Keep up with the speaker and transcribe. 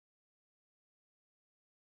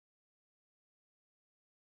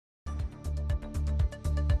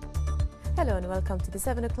Hello and welcome to the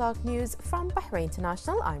 7 o'clock news from Bahrain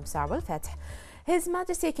International. I'm Sarah Al-Fath. His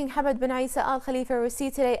Majesty King Hamad bin Isa Al Khalifa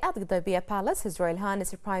received today at the Qudaibiya Palace His Royal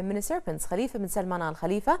Highness Prime Minister Prince Khalifa bin Salman Al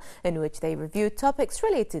Khalifa, in which they reviewed topics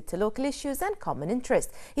related to local issues and common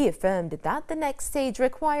interest. He affirmed that the next stage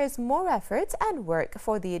requires more effort and work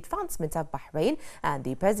for the advancement of Bahrain and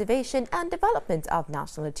the preservation and development of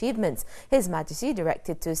national achievements. His Majesty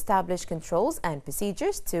directed to establish controls and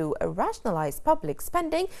procedures to rationalize public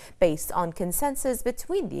spending based on consensus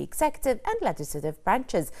between the executive and legislative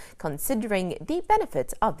branches, considering the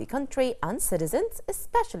benefit of the country and citizens,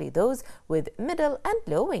 especially those with middle and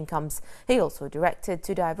low incomes. He also directed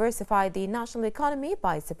to diversify the national economy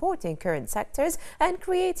by supporting current sectors and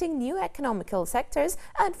creating new economical sectors,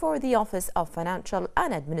 and for the Office of Financial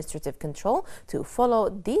and Administrative Control to follow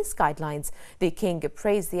these guidelines. The King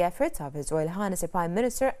praised the efforts of His Royal Highness the Prime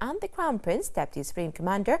Minister and the Crown Prince, Deputy Supreme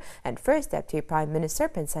Commander and First Deputy Prime Minister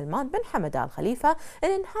Prince Salman bin Hamad Al Khalifa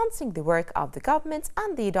in enhancing the work of the government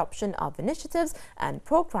and the adoption of initiatives and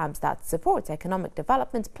programs that support economic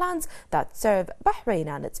development plans that serve Bahrain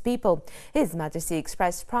and its people. His Majesty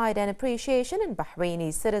expressed pride and appreciation in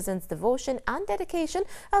Bahraini citizens' devotion and dedication,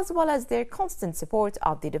 as well as their constant support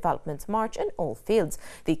of the development march in all fields.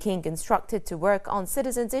 The King instructed to work on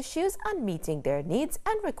citizens' issues and meeting their needs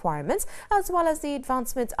and requirements, as well as the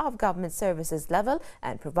advancement of government services level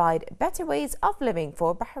and provide better ways of living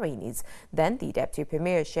for Bahrainis. Then the Deputy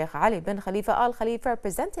Premier Sheikh Ali bin Khalifa Al Khalifa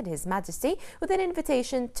presented His Majesty with an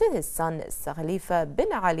invitation to his son Khalifa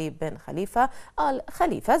bin Ali bin Khalifa Al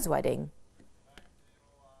Khalifa's wedding.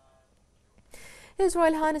 His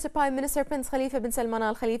Royal Highness Prime Minister Prince Khalifa bin Salman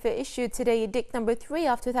Al Khalifa issued today Edict No. 3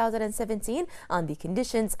 of 2017 on the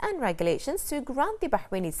conditions and regulations to grant the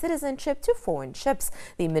Bahraini citizenship to foreign ships.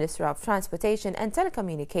 The Minister of Transportation and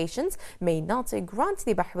Telecommunications may not grant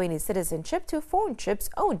the Bahraini citizenship to foreign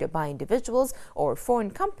ships owned by individuals or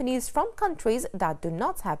foreign companies from countries that do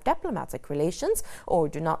not have diplomatic relations or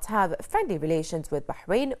do not have friendly relations with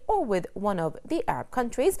Bahrain or with one of the Arab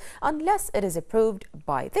countries unless it is approved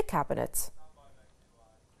by the Cabinet.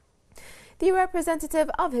 The representative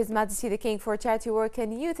of His Majesty the King for Charity Work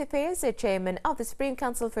and Youth Affairs, the Chairman of the Supreme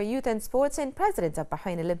Council for Youth and Sports and President of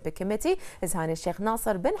Bahrain Olympic Committee, His Highness Sheikh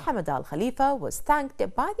Nasser bin Hamad Al Khalifa, was thanked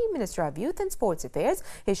by the Minister of Youth and Sports Affairs,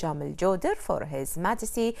 Hisham Al Joder, for His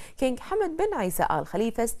Majesty King Hamad bin Isa Al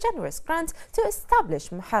Khalifa's generous grant to establish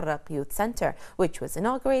Muharraq Youth Centre, which was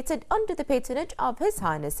inaugurated under the patronage of His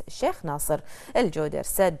Highness Sheikh Nasser. Al Joder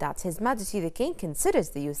said that His Majesty the King considers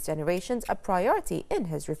the youth generations a priority in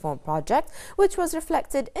his reform project, which was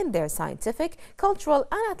reflected in their scientific, cultural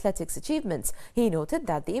and athletics achievements. He noted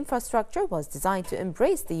that the infrastructure was designed to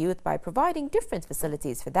embrace the youth by providing different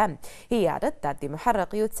facilities for them. He added that the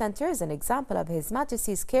Muharraq Youth Centre is an example of His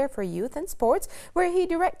Majesty's care for youth and sports, where he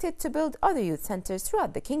directed to build other youth centres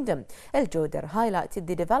throughout the kingdom. El Joder highlighted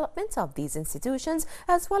the development of these institutions,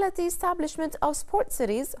 as well as the establishment of sports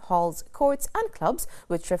cities, halls, courts and clubs,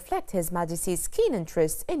 which reflect His Majesty's keen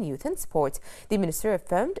interest in youth and sport. The Minister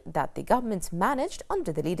affirmed that the government managed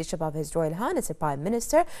under the leadership of His Royal Highness the Prime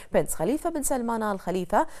Minister Prince Khalifa bin Salman Al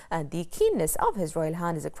Khalifa and the keenness of His Royal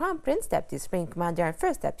Highness the Crown Prince, Deputy Supreme Commander and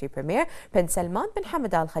First Deputy Premier Prince Salman bin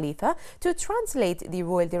Hamad Al Khalifa to translate the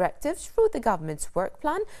royal directives through the government's work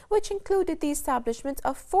plan, which included the establishment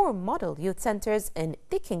of 4 model youth centres in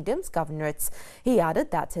the kingdom's governorates. He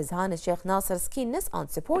added that His Highness Sheikh Nasser's keenness on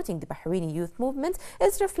supporting the Bahraini youth movement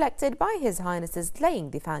is reflected by His Highness's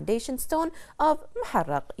laying the foundation stone of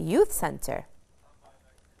Muharraq Youth Centre.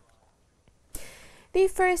 The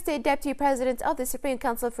first Deputy President of the Supreme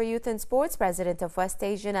Council for Youth and Sports, President of West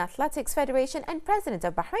Asian Athletics Federation and President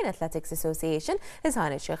of Bahrain Athletics Association, His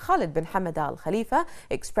Highness Sheikh Khalid bin Hamad Al Khalifa,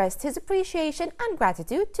 expressed his appreciation and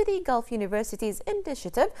gratitude to the Gulf University's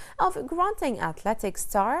initiative of granting athletics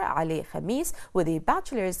star Ali Khamis with a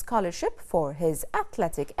bachelor's scholarship for his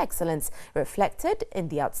athletic excellence, reflected in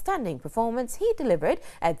the outstanding performance he delivered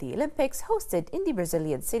at the Olympics hosted in the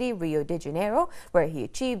Brazilian city Rio de Janeiro, where he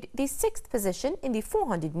achieved the 6th position in the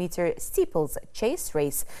 400-meter steeplechase chase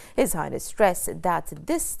race. His Highness stressed that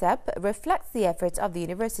this step reflects the efforts of the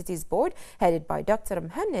university's board, headed by Dr.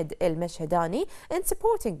 Mohamed El Meshhadani, in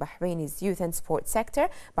supporting Bahrain's youth and sports sector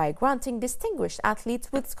by granting distinguished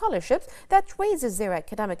athletes with scholarships that raises their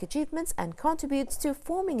academic achievements and contributes to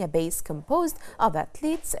forming a base composed of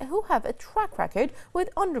athletes who have a track record with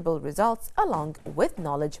honorable results along with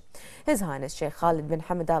knowledge. His Highness Sheikh Khalid bin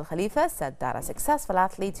Hamad Al Khalifa said that a successful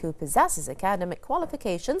athlete who possesses academic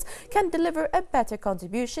qualifications can deliver a better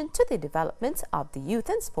contribution to the development of the youth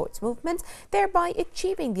and sports movement, thereby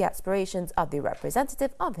achieving the aspirations of the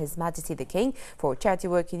representative of His Majesty the King for Charity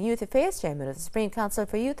Work and Youth Affairs, Chairman of the Supreme Council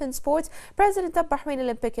for Youth and Sports, President of Bahrain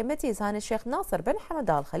Olympic Committee, His Highness Sheikh Nasser bin Hamad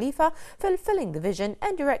Al Khalifa, fulfilling the vision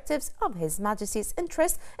and directives of His Majesty's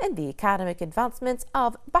interest in the academic advancement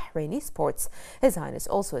of Bahraini sports. His Highness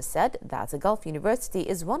also said that the Gulf University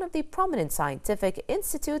is one of the prominent scientific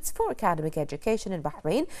institutes for academic education in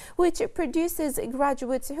Bahrain, which produces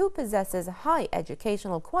graduates who possesses high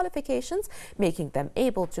educational qualifications, making them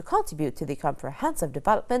able to contribute to the comprehensive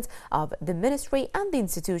development of the ministry and the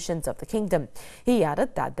institutions of the kingdom. He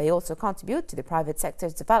added that they also contribute to the private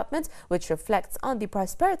sector's development, which reflects on the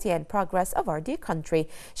prosperity and progress of our dear country.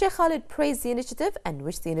 Sheikh Khalid praised the initiative and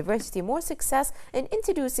wished the university more success in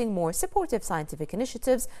introducing more supportive scientific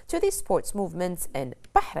initiatives to the sports movements in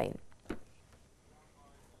Bahrain.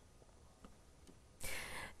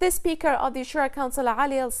 The Speaker of the Shura Council,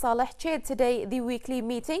 Ali Al Saleh, chaired today the weekly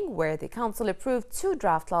meeting where the Council approved 2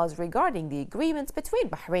 draft laws regarding the agreement between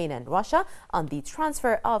Bahrain and Russia on the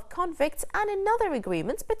transfer of convicts and another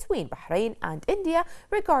agreement between Bahrain and India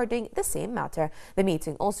regarding the same matter. The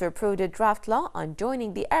meeting also approved a draft law on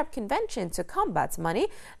joining the Arab Convention to combat money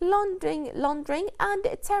laundering and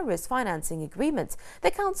terrorist financing agreements. The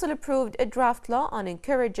Council approved a draft law on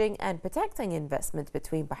encouraging and protecting investment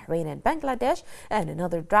between Bahrain and Bangladesh and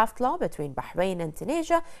another draft law between Bahrain and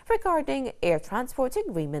Tunisia regarding air transport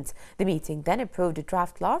agreements. The meeting then approved a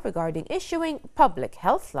draft law regarding issuing public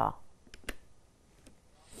health law.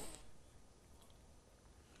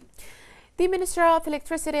 The Minister of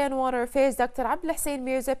Electricity and Water Affairs, Dr. Abdul Hussein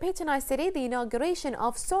Mirza, patronized today the inauguration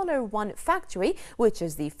of Solar One factory, which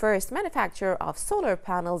is the first manufacturer of solar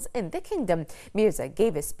panels in the kingdom. Mirza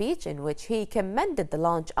gave a speech in which he commended the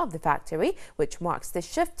launch of the factory, which marks the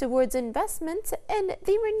shift towards investment in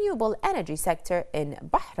the renewable energy sector in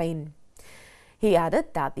Bahrain. He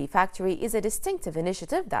added that the factory is a distinctive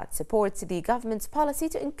initiative that supports the government's policy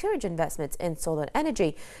to encourage investment in solar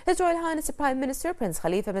energy. His Royal Highness the Prime Minister Prince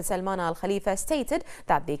Khalifa bin Salman Al Khalifa stated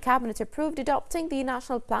that the Cabinet approved adopting the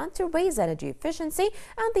National Plan to raise energy efficiency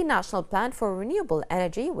and the National Plan for Renewable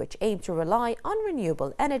Energy, which aim to rely on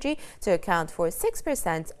renewable energy to account for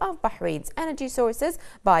 6% of Bahrain's energy sources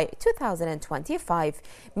by 2025.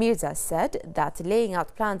 Mirza said that laying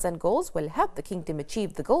out plans and goals will help the kingdom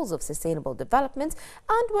achieve the goals of sustainable development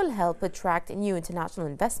and will help attract new international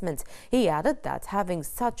investment. He added that having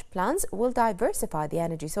such plans will diversify the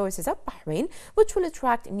energy sources of Bahrain, which will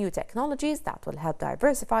attract new technologies that will help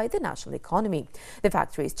diversify the national economy. The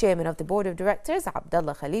factory's chairman of the board of directors,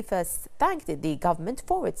 Abdullah Khalifa, thanked the government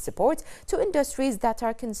for its support to industries that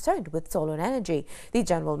are concerned with solar energy. The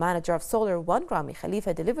general manager of Solar One, Rami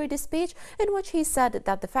Khalifa, delivered a speech in which he said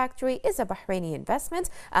that the factory is a Bahraini investment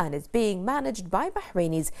and is being managed by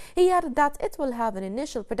Bahrainis. He added that it will have an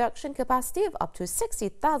initial production capacity of up to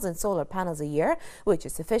 60,000 solar panels a year, which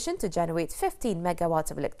is sufficient to generate 15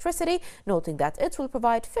 megawatts of electricity, noting that it will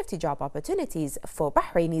provide 50 job opportunities for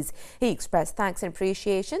Bahrainis. He expressed thanks and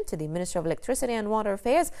appreciation to the Minister of Electricity and Water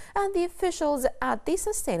Affairs and the officials at the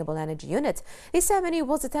Sustainable Energy Unit. The ceremony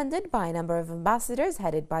was attended by a number of ambassadors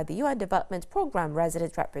headed by the UN Development Programme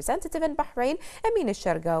resident representative in Bahrain, Amin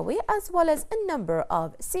al-Shargawi, as well as a number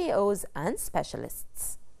of CEOs and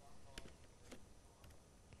specialists.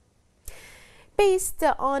 Based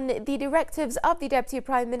on the directives of the Deputy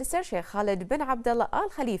Prime Minister Sheikh Khalid bin Abdullah Al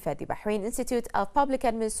Khalifa, the Bahrain Institute of Public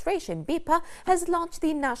Administration (BIPA) has launched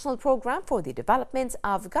the National Programme for the Development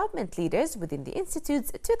of Government Leaders within the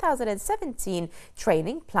Institute's 2017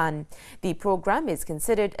 training plan. The programme is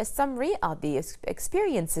considered a summary of the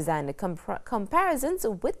experiences and comparisons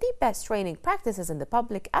with the best training practices in the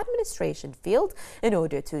public administration field in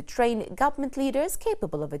order to train government leaders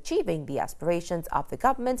capable of achieving the aspirations of the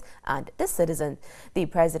government and the citizen. The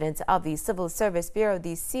president of the Civil Service Bureau,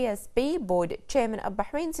 the CSB Board Chairman of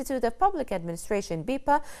Bahrain Institute of Public Administration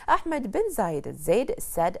 (BIPA), Ahmed bin Zayed Al Zaid,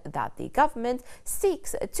 said that the government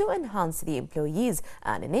seeks to enhance the employees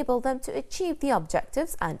and enable them to achieve the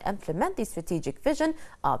objectives and implement the strategic vision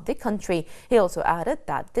of the country. He also added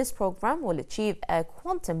that this program will achieve a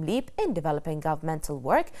quantum leap in developing governmental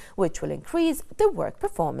work, which will increase the work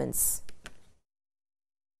performance.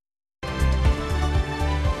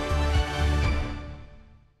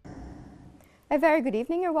 A very good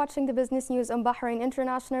evening. You're watching the business news on Bahrain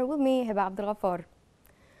International with me, Hiba Abdul Ghaffar.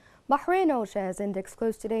 Bahrain OSHA has index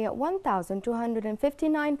closed today at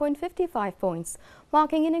 1,259.55 points,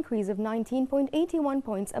 marking an increase of 19.81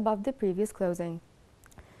 points above the previous closing.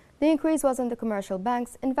 The increase was in the commercial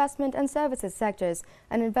banks, investment and services sectors,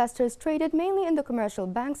 and investors traded mainly in the commercial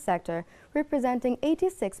bank sector, representing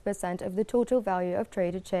 86% of the total value of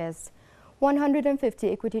traded shares.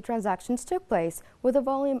 150 equity transactions took place with a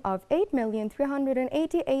volume of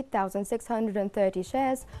 8,388,630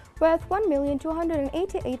 shares worth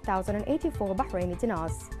 1,288,084 Bahraini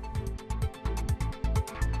dinars.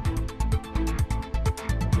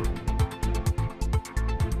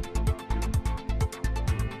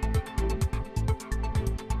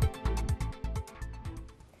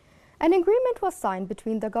 An agreement was signed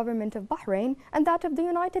between the government of Bahrain and that of the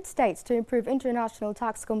United States to improve international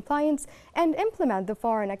tax compliance and implement the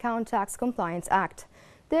Foreign Account Tax Compliance Act.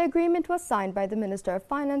 The agreement was signed by the Minister of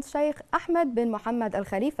Finance Sheikh Ahmed bin Mohammed Al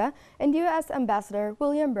Khalifa and U.S. Ambassador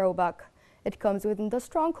William Roebuck. It comes within the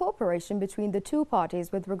strong cooperation between the two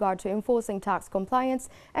parties with regard to enforcing tax compliance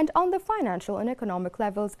and on the financial and economic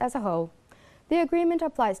levels as a whole. The agreement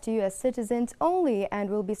applies to U.S. citizens only and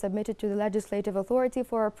will be submitted to the legislative authority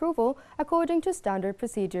for approval according to standard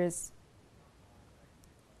procedures.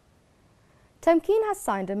 Tamkeen has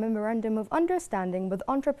signed a memorandum of understanding with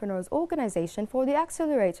Entrepreneurs Organization for the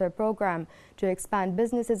Accelerator Program to expand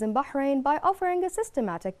businesses in Bahrain by offering a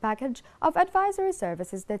systematic package of advisory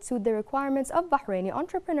services that suit the requirements of Bahraini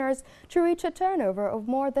entrepreneurs to reach a turnover of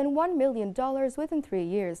more than $1 million within 3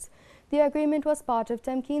 years. The agreement was part of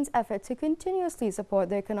Tamkeen's effort to continuously support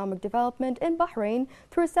the economic development in Bahrain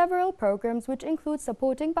through several programs, which include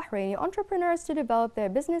supporting Bahraini entrepreneurs to develop their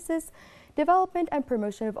businesses, development and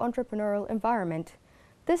promotion of entrepreneurial environment.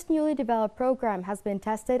 This newly developed program has been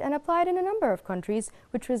tested and applied in a number of countries,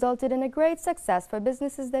 which resulted in a great success for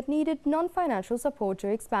businesses that needed non-financial support to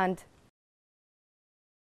expand.